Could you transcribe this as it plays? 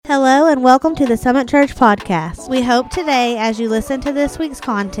and welcome to the Summit Church podcast. We hope today, as you listen to this week's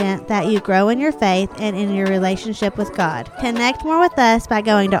content, that you grow in your faith and in your relationship with God. Connect more with us by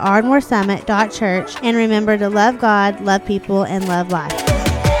going to ardmoresummit.church, and remember to love God, love people, and love life.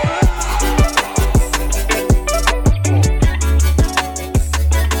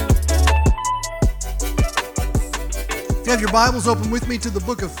 If you have your Bibles, open with me to the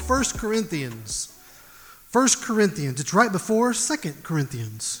book of 1 Corinthians. 1 Corinthians. It's right before 2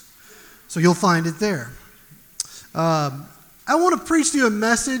 Corinthians. So you'll find it there. I want to preach to you a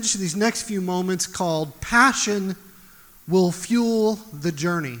message these next few moments called Passion Will Fuel the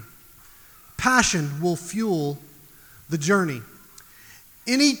Journey. Passion will fuel the journey.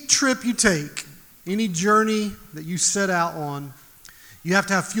 Any trip you take, any journey that you set out on, you have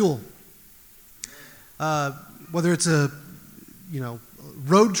to have fuel. Whether it's a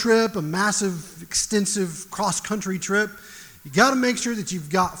road trip, a massive, extensive cross-country trip, you got to make sure that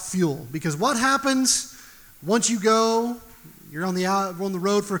you've got fuel. Because what happens once you go, you're on the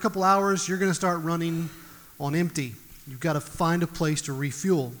road for a couple hours, you're going to start running on empty. You've got to find a place to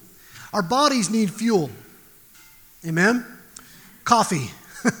refuel. Our bodies need fuel. Amen? Coffee.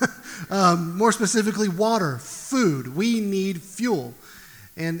 More specifically, water, food. We need fuel.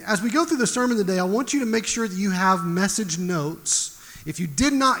 And as we go through the sermon today, I want you to make sure that you have message notes. If you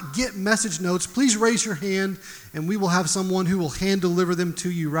did not get message notes, please raise your hand, and we will have someone who will hand deliver them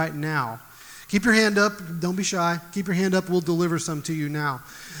to you right now. Keep your hand up. Don't be shy. Keep your hand up. We'll deliver some to you now.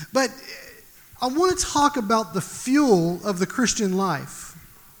 But I want to talk about the fuel of the Christian life.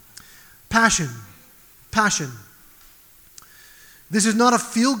 Passion. Passion. This is not a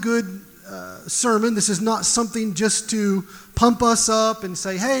feel-good sermon. This is not something just to pump us up and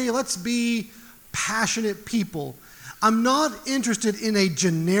say, hey, let's be passionate people. I'm not interested in a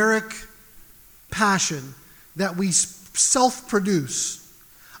generic passion that we self-produce.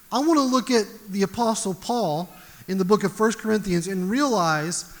 I want to look at the Apostle Paul in the book of 1 Corinthians and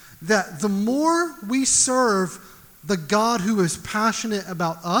realize that the more we serve the God who is passionate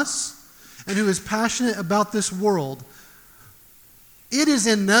about us and who is passionate about this world, it is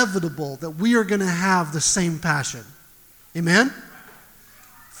inevitable that we are going to have the same passion. Amen?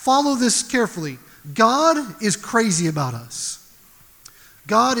 Follow this carefully. God is crazy about us.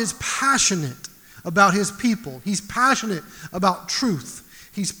 God is passionate about His people. He's passionate about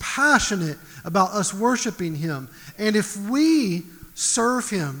truth. He's passionate about us worshiping Him. And if we serve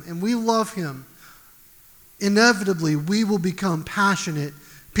Him and we love Him, inevitably we will become passionate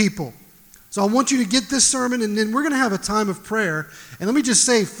people. So I want you to get this sermon, and then we're going to have a time of prayer. And let me just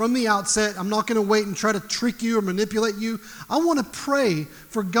say from the outset, I'm not going to wait and try to trick you or manipulate you. I want to pray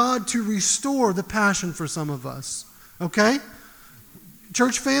for God to restore the passion for some of us. Okay?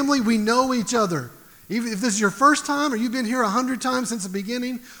 Church family, we know each other. Even if this is your first time or you've been here 100 times since the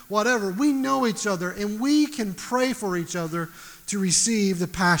beginning, whatever, we know each other, and we can pray for each other to receive the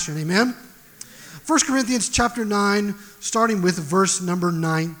passion. Amen? 1 Corinthians chapter 9, starting with verse number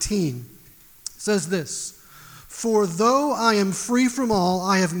 19. Says this, "For though I am free from all,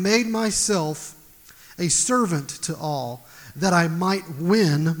 I have made myself a servant to all, that I might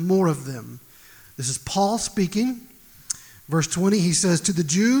win more of them." This is Paul speaking. Verse 20, he says, "To the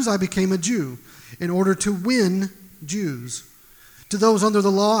Jews I became a Jew, in order to win Jews. To those under the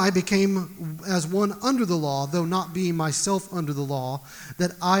law I became as one under the law, though not being myself under the law,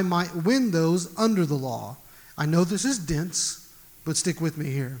 that I might win those under the law." I know this is dense, but stick with me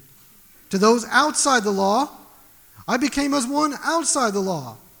here. "To those outside the law, I became as one outside the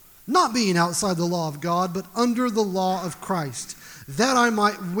law, not being outside the law of God, but under the law of Christ, that I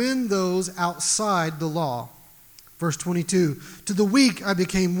might win those outside the law." Verse 22, "To the weak I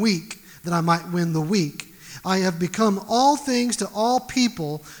became weak, that I might win the weak. I have become all things to all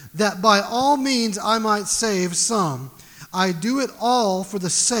people, that by all means I might save some. I do it all for the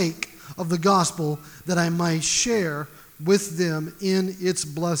sake of the gospel, that I might share with them in its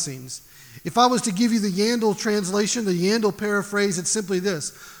blessings." If I was to give you the Yandel translation, the Yandel paraphrase, it's simply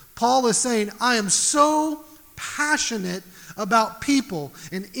this. Paul is saying, I am so passionate about people,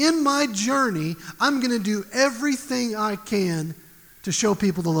 and in my journey, I'm going to do everything I can to show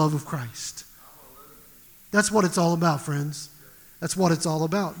people the love of Christ. That's what it's all about, friends. That's what it's all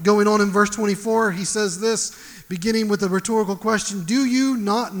about. Going on in verse 24, he says this, beginning with a rhetorical question, "Do you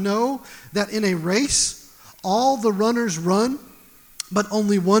not know that in a race all the runners run, but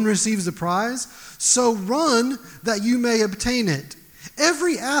only one receives the prize? So run that you may obtain it.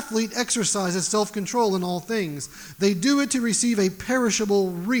 Every athlete exercises self-control in all things. They do it to receive a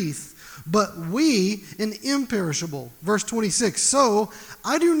perishable wreath, but we an imperishable." Verse 26, "So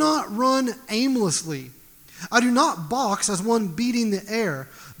I do not run aimlessly. I do not box as one beating the air,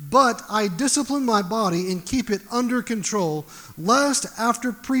 But I discipline my body and keep it under control, lest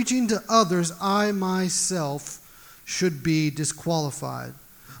after preaching to others, I myself should be disqualified.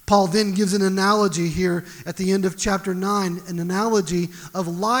 Paul then gives an analogy here at the end of chapter 9, an analogy of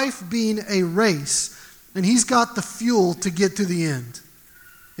life being a race, and he's got the fuel to get to the end.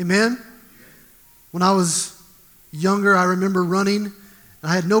 Amen? When I was younger, I remember running, and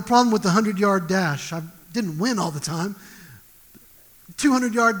I had no problem with the 100-yard dash. I didn't win all the time.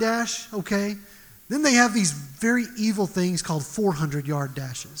 200-yard dash, okay. Then they have these very evil things called 400-yard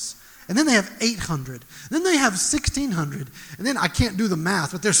dashes. And then they have 800. Then they have 1,600. And then I can't do the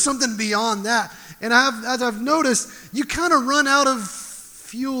math, but there's something beyond that. And as I've noticed, you kind of run out of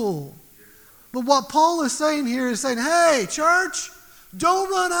fuel. But what Paul is saying here is saying, hey, church, don't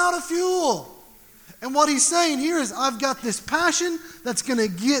run out of fuel. And what he's saying here is, I've got this passion that's going to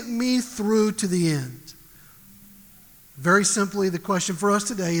get me through to the end. Very simply, the question for us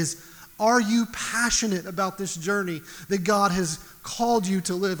today is, are you passionate about this journey that God has called you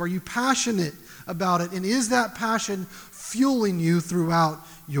to live? Are you passionate about it? And is that passion fueling you throughout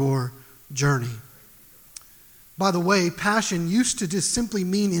your journey? By the way, passion used to just simply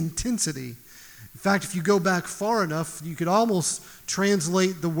mean intensity. In fact, if you go back far enough, you could almost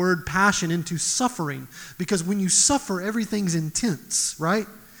translate the word passion into suffering. Because when you suffer, everything's intense, right?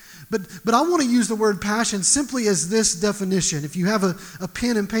 But I want to use the word passion simply as this definition. If you have a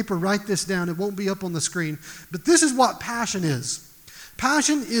pen and paper, write this down. It won't be up on the screen. But this is what passion is.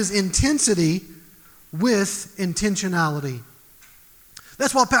 Passion is intensity with intentionality.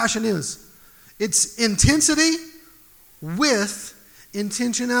 That's what passion is. It's intensity with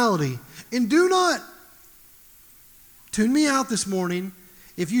intentionality. And do not tune me out this morning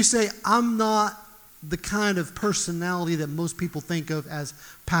if you say, I'm not the kind of personality that most people think of as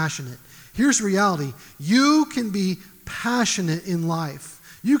passionate. Here's the reality. You can be passionate in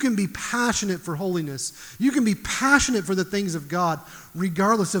life. You can be passionate for holiness. You can be passionate for the things of God,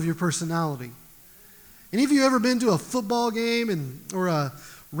 regardless of your personality. Any of you ever been to a football game or a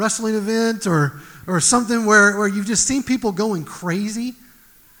wrestling event or something where you've just seen people going crazy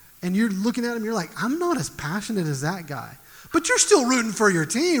and you're looking at them, you're like, I'm not as passionate as that guy. But you're still rooting for your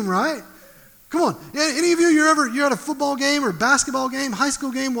team, right? Come on. Any of you, you're at a football game or basketball game, high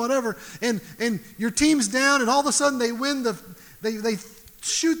school game, whatever, and your team's down, and all of a sudden they win they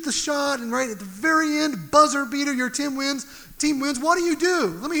shoot the shot, and right at the very end, buzzer beater, your team wins. What do you do?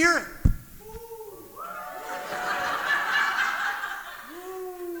 Let me hear it.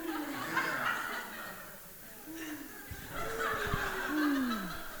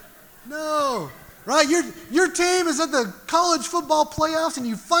 No. Right? Your team is at the college football playoffs and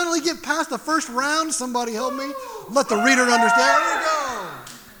you finally get past the first round. Somebody help me. Let the reader understand. There we go.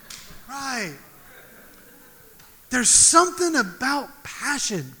 Right. There's something about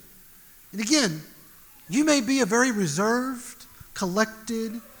passion. And again, you may be a very reserved,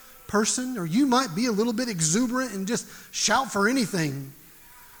 collected person, or you might be a little bit exuberant and just shout for anything.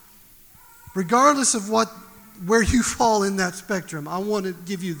 Regardless of where you fall in that spectrum, I want to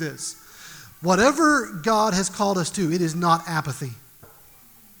give you this. Whatever God has called us to, it is not apathy.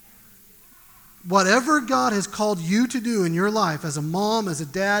 Whatever God has called you to do in your life, as a mom, as a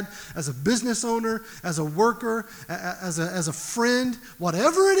dad, as a business owner, as a worker, as a friend,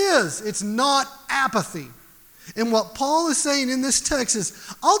 whatever it is, it's not apathy. And what Paul is saying in this text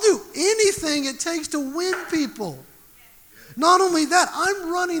is, I'll do anything it takes to win people. Not only that,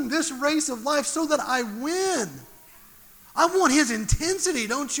 I'm running this race of life so that I win. I want his intensity,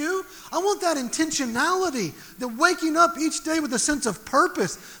 don't you? I want that intentionality, that waking up each day with a sense of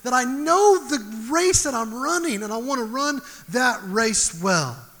purpose, that I know the race that I'm running and I want to run that race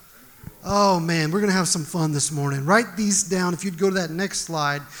well. Oh man, we're going to have some fun this morning. Write these down if you'd go to that next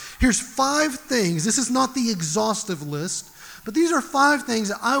slide. Here's 5 things. This is not the exhaustive list, but these are 5 things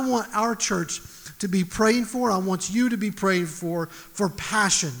that I want our church to be praying for. I want you to be praying for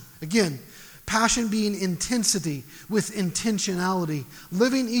passion. Again, passion being intensity with intentionality.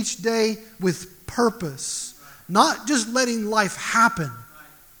 Living each day with purpose. Not just letting life happen,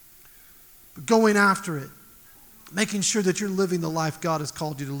 but going after it. Making sure that you're living the life God has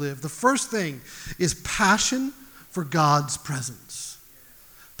called you to live. The first thing is passion for God's presence.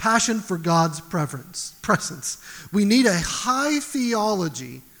 Passion for God's presence. We need a high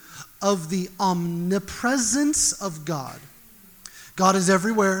theology of the omnipresence of God. God is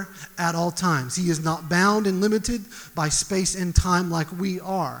everywhere at all times. He is not bound and limited by space and time like we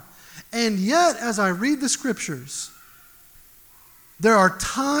are. And yet, as I read the scriptures, there are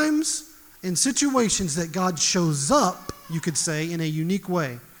times and situations that God shows up, you could say, in a unique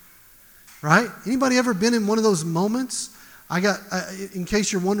way. Right? Anybody ever been in one of those moments? In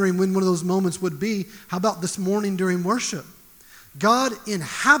case you're wondering when one of those moments would be, how about this morning during worship? God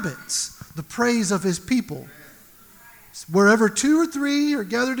inhabits the praise of his people. Wherever 2 or 3 are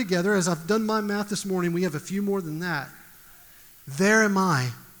gathered together, as I've done my math this morning, we have a few more than that. There am I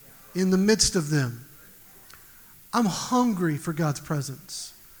in the midst of them. I'm hungry for God's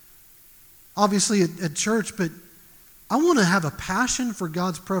presence. Obviously at church, but I want to have a passion for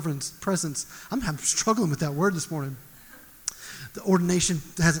God's presence. I'm struggling with that word this morning. The ordination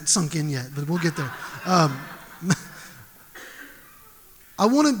hasn't sunk in yet, but we'll get there. I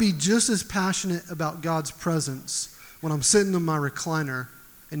want to be just as passionate about God's presence when I'm sitting in my recliner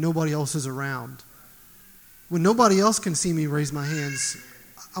and nobody else is around. When nobody else can see me raise my hands,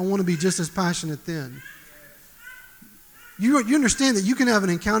 I want to be just as passionate then. You understand that you can have an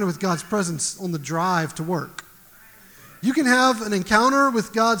encounter with God's presence on the drive to work. You can have an encounter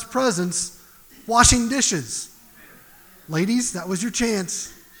with God's presence washing dishes. Ladies, that was your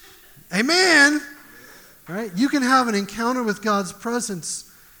chance. Amen. Right? You can have an encounter with God's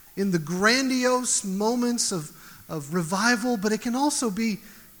presence in the grandiose moments of revival, but it can also be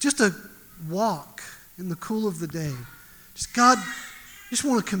just a walk in the cool of the day. God, just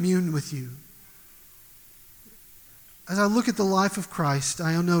want to commune with you. As I look at the life of Christ,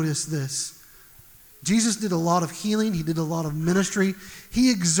 I notice this. Jesus did a lot of healing. He did a lot of ministry.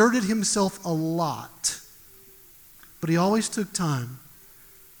 He exerted himself a lot. But he always took time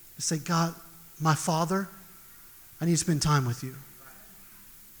to say, God, my Father, I need to spend time with you.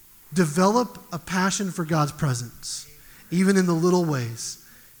 Develop a passion for God's presence, even in the little ways.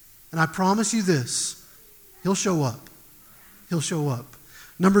 And I promise you this, he'll show up. He'll show up.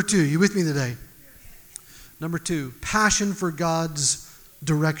 Number 2, you with me today? Number 2, passion for God's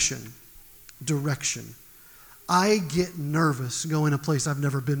direction. Direction. I get nervous going a place I've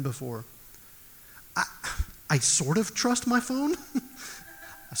never been before. I sort of trust my phone.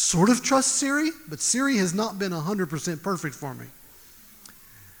 I sort of trust Siri, but Siri has not been 100% perfect for me.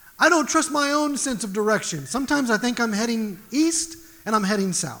 I don't trust my own sense of direction. Sometimes I think I'm heading east and I'm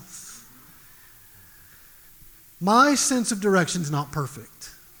heading south. My sense of direction is not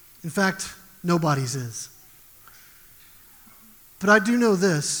perfect. In fact, nobody's is. But I do know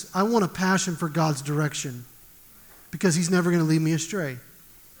this. I want a passion for God's direction because he's never going to lead me astray.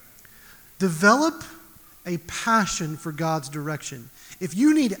 Develop a passion for God's direction. If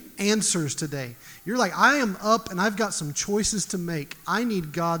you need answers today, you're like, I am up and I've got some choices to make. I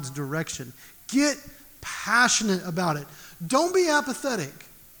need God's direction. Get passionate about it. Don't be apathetic.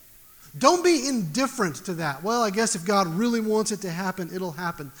 Don't be indifferent to that. Well, I guess if God really wants it to happen, it'll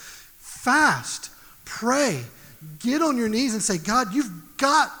happen. Fast. Pray. Get on your knees and say, God, you've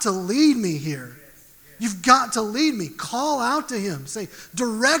got to lead me here. You've got to lead me. Call out to him. Say,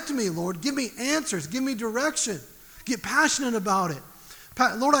 direct me, Lord. Give me answers. Give me direction. Get passionate about it.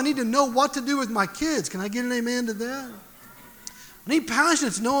 Lord, I need to know what to do with my kids. Can I get an amen to that? I need passion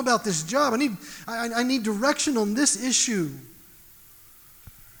to know about this job. I need direction on this issue.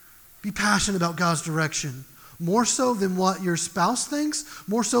 Be passionate about God's direction. More so than what your spouse thinks,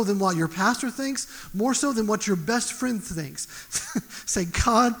 more so than what your pastor thinks, more so than what your best friend thinks. Say,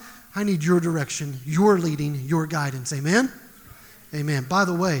 God, I need your direction, your leading, your guidance. Amen? Amen. By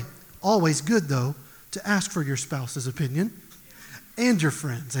the way, always good, though, to ask for your spouse's opinion and your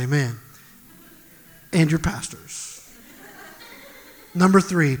friends. Amen. And your pastors. Number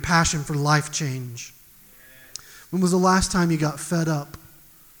 3, passion for life change. When was the last time you got fed up?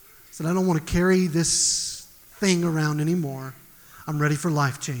 Said, I don't want to carry this thing around anymore. I'm ready for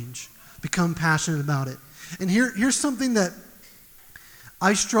life change. Become passionate about it. And here's something that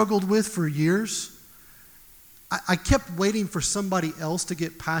I struggled with for years. I kept waiting for somebody else to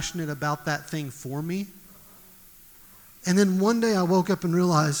get passionate about that thing for me. And then one day I woke up and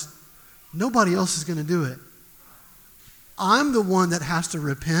realized nobody else is going to do it. I'm the one that has to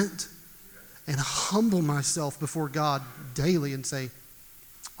repent and humble myself before God daily and say,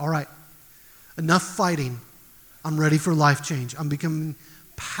 all right, enough fighting. I'm ready for life change. I'm becoming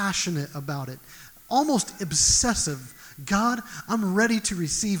passionate about it. Almost obsessive. God, I'm ready to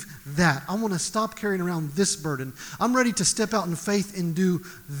receive that. I want to stop carrying around this burden. I'm ready to step out in faith and do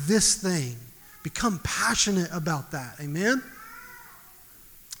this thing. Become passionate about that. Amen?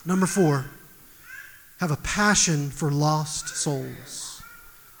 Number 4, have a passion for lost souls.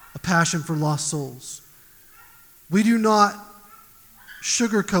 A passion for lost souls. We do not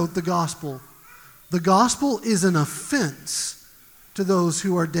sugarcoat the gospel. The gospel is an offense to those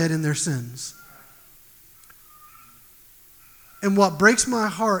who are dead in their sins. And what breaks my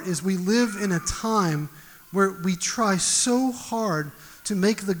heart is we live in a time where we try so hard to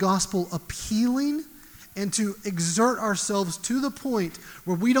make the gospel appealing and to exert ourselves to the point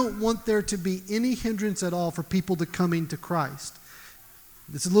where we don't want there to be any hindrance at all for people to coming to Christ.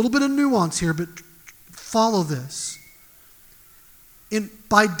 There's a little bit of nuance here, but follow this.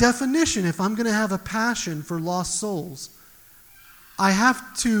 By definition, if I'm going to have a passion for lost souls, I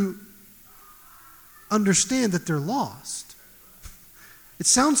have to understand that they're lost. It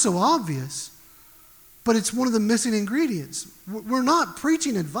sounds so obvious, but it's one of the missing ingredients. We're not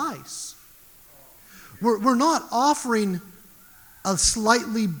preaching advice. We're not offering a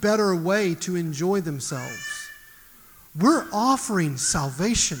slightly better way to enjoy themselves. We're offering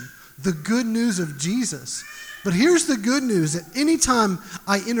salvation, the good news of Jesus. But here's the good news, that anytime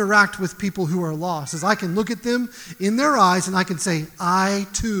I interact with people who are lost, is I can look at them in their eyes and I can say, I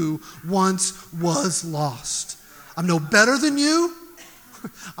too once was lost. I'm no better than you.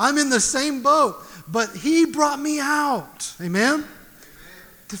 I'm in the same boat, but he brought me out. Amen?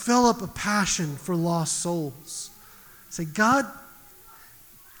 Develop a passion for lost souls. Say, God,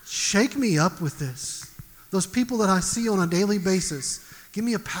 shake me up with this. Those people that I see on a daily basis, give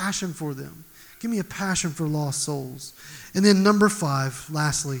me a passion for them. Give me a passion for lost souls. And then number 5,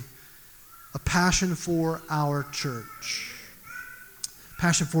 lastly, a passion for our church.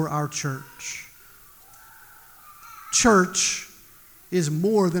 Passion for our church. Church is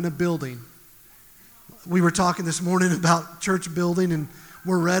more than a building. We were talking this morning about church building, and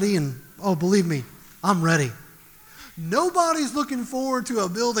we're ready, and oh, believe me, I'm ready. Nobody's looking forward to a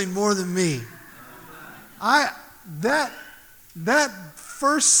building more than me. That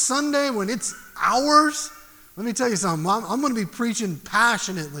first Sunday when it's ours, let me tell you something. I'm going to be preaching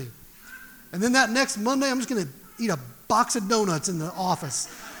passionately. And then that next Monday, I'm just going to eat a box of donuts in the office,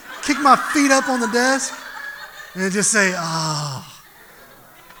 kick my feet up on the desk, and just say,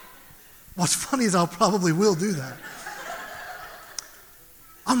 What's funny is I probably will do that.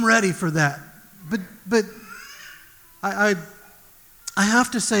 I'm ready for that. But I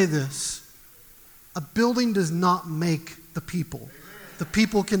have to say this. A building does not make the people. The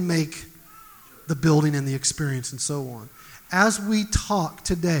people can make the building and the experience and so on. As we talk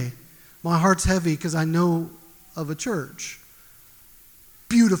today, my heart's heavy because I know of a church.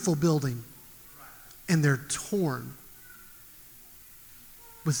 Beautiful building. And they're torn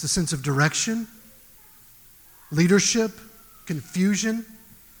with the sense of direction, leadership, confusion,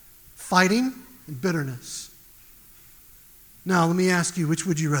 fighting, and bitterness. Now, let me ask you, which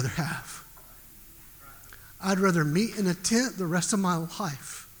would you rather have? I'd rather meet in a tent the rest of my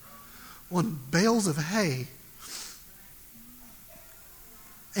life on bales of hay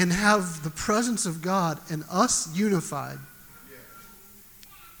and have the presence of God and us unified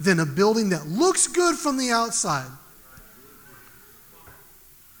than a building that looks good from the outside.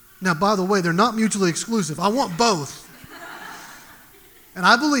 Now, by the way, they're not mutually exclusive. I want both. And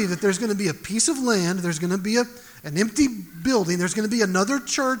I believe that there's going to be a piece of land, there's going to be an empty building, there's going to be another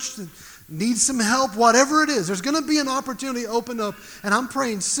church that needs some help, whatever it is. There's going to be an opportunity open up, and I'm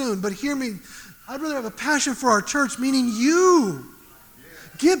praying soon. But hear me, I'd rather have a passion for our church, meaning you.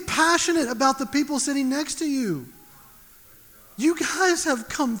 Get passionate about the people sitting next to you. You guys have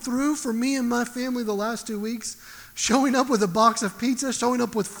come through for me and my family the last 2 weeks, showing up with a box of pizza, showing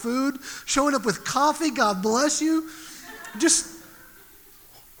up with food, showing up with coffee. God bless you. Just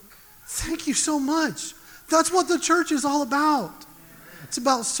thank you so much. That's what the church is all about. It's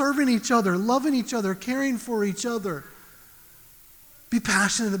about serving each other, loving each other, caring for each other. Be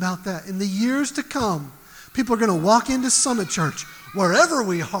passionate about that. In the years to come, people are going to walk into Summit Church, wherever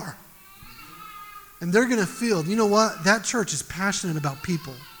we are, and they're going to feel, you know what? That church is passionate about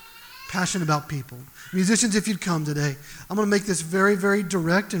people. Passionate about people. Musicians, if you'd come today, I'm going to make this very, very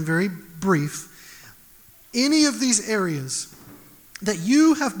direct and very brief. Any of these areas that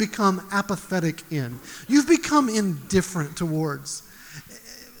you have become apathetic in, you've become indifferent towards,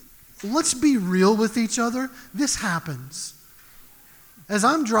 let's be real with each other. This happens. As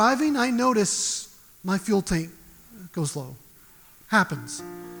I'm driving, I notice my fuel tank goes low. Happens.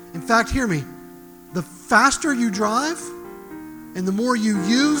 In fact, hear me. The faster you drive and the more you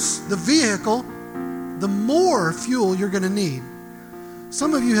use the vehicle, the more fuel you're going to need.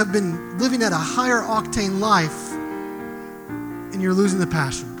 Some of you have been living at a higher octane life and you're losing the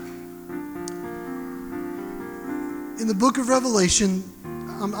passion. In the book of Revelation,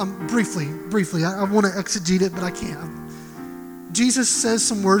 I'm briefly, I want to exegete it, but I can't. Jesus says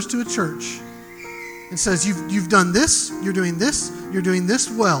some words to a church and says, you've done this, you're doing this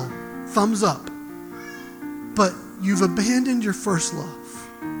well, thumbs up. But you've abandoned your first love,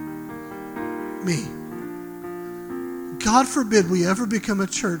 me. God forbid we ever become a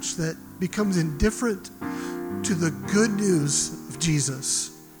church that becomes indifferent to the good news of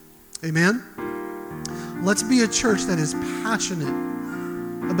Jesus. Amen? Let's be a church that is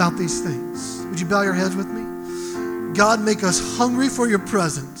passionate about these things. Would you bow your heads with me? God, make us hungry for your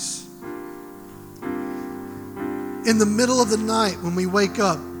presence. In the middle of the night when we wake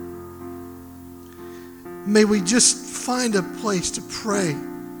up, may we just find a place to pray,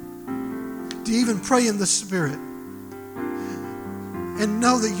 to even pray in the Spirit, and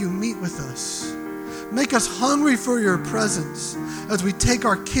know that you meet with us. Make us hungry for your presence as we take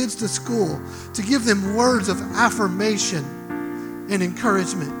our kids to school, to give them words of affirmation and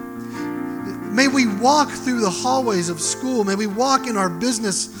encouragement. May we walk through the hallways of school. May we walk in our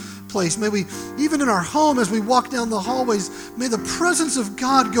business place. May we, even in our home, as we walk down the hallways, may the presence of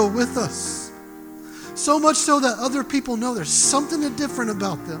God go with us. So much so that other people know there's something different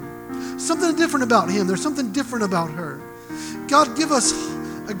about them. Something different about him. There's something different about her. God, give us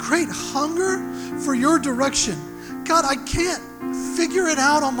a great hunger for your direction. God, I can't figure it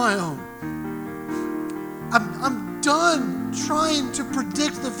out on my own. I'm done trying to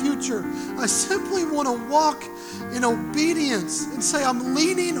predict the future. I simply want to walk in obedience and say, I'm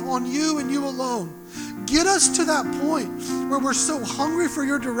leaning on you and you alone. Get us to that point where we're so hungry for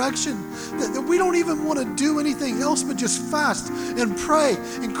your direction that we don't even want to do anything else but just fast and pray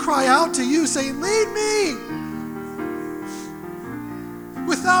and cry out to you saying, lead me.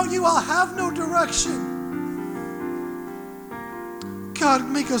 Without you, I'll have no direction. God,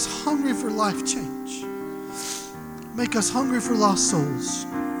 make us hungry for life change. Make us hungry for lost souls.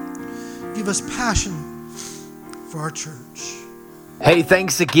 Give us passion for our church. Hey,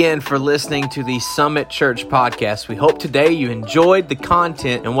 thanks again for listening to the Summit Church podcast. We hope today you enjoyed the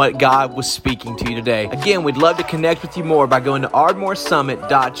content and what God was speaking to you today. Again, we'd love to connect with you more by going to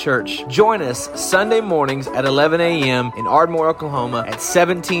ardmoresummit.church. Join us Sunday mornings at 11 a.m. in Ardmore, Oklahoma at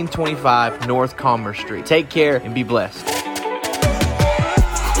 1725 North Commerce Street. Take care and be blessed.